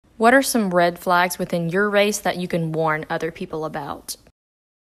What are some red flags within your race that you can warn other people about?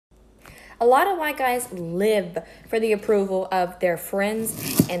 A lot of white guys live for the approval of their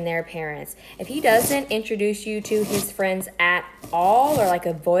friends and their parents. If he doesn't introduce you to his friends at all or like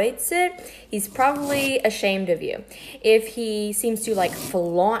avoids it, he's probably ashamed of you. If he seems to like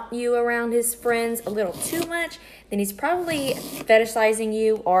flaunt you around his friends a little too much, then he's probably fetishizing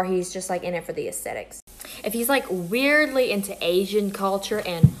you, or he's just like in it for the aesthetics. If he's like weirdly into Asian culture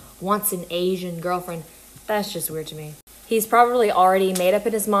and wants an Asian girlfriend, that's just weird to me. He's probably already made up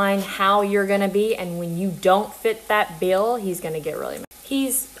in his mind how you're going to be, and when you don't fit that bill, he's going to get really mad.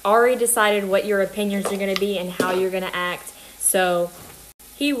 He's already decided what your opinions are going to be and how you're going to act, so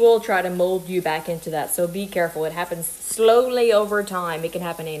he will try to mold you back into that. So be careful. It happens slowly over time. It can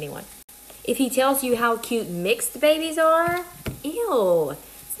happen to anyone. If he tells you how cute mixed babies are, ew,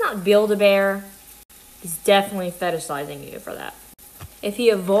 it's not Build-A-Bear. He's definitely fetishizing you for that. If he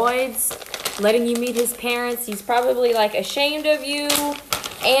avoids letting you meet his parents, he's probably like ashamed of you,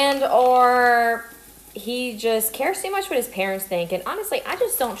 and or he just cares too much what his parents think. And honestly, I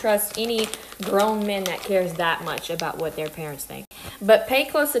just don't trust any grown men that cares that much about what their parents think. But pay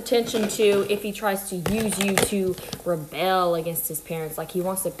close attention to if he tries to use you to rebel against his parents. Like he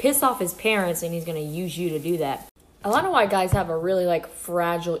wants to piss off his parents and he's going to use you to do that. A lot of white guys have a really like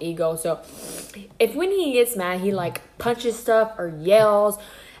fragile ego. So if when he gets mad, he like punches stuff or yells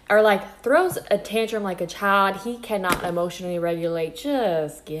or like throws a tantrum like a child, he cannot emotionally regulate.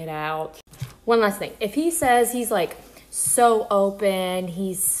 Just get out. One last thing. If he says he's like so open,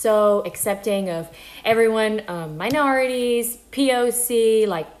 he's so accepting of everyone, minorities, POC,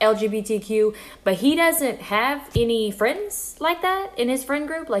 like LGBTQ, but he doesn't have any friends like that in his friend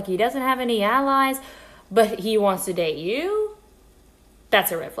group, like he doesn't have any allies, but he wants to date you,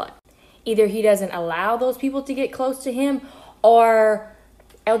 that's a red flag. Either he doesn't allow those people to get close to him, or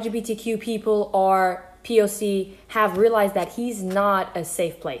LGBTQ people or POC have realized that he's not a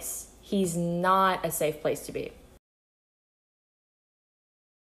safe place. He's not a safe place to be.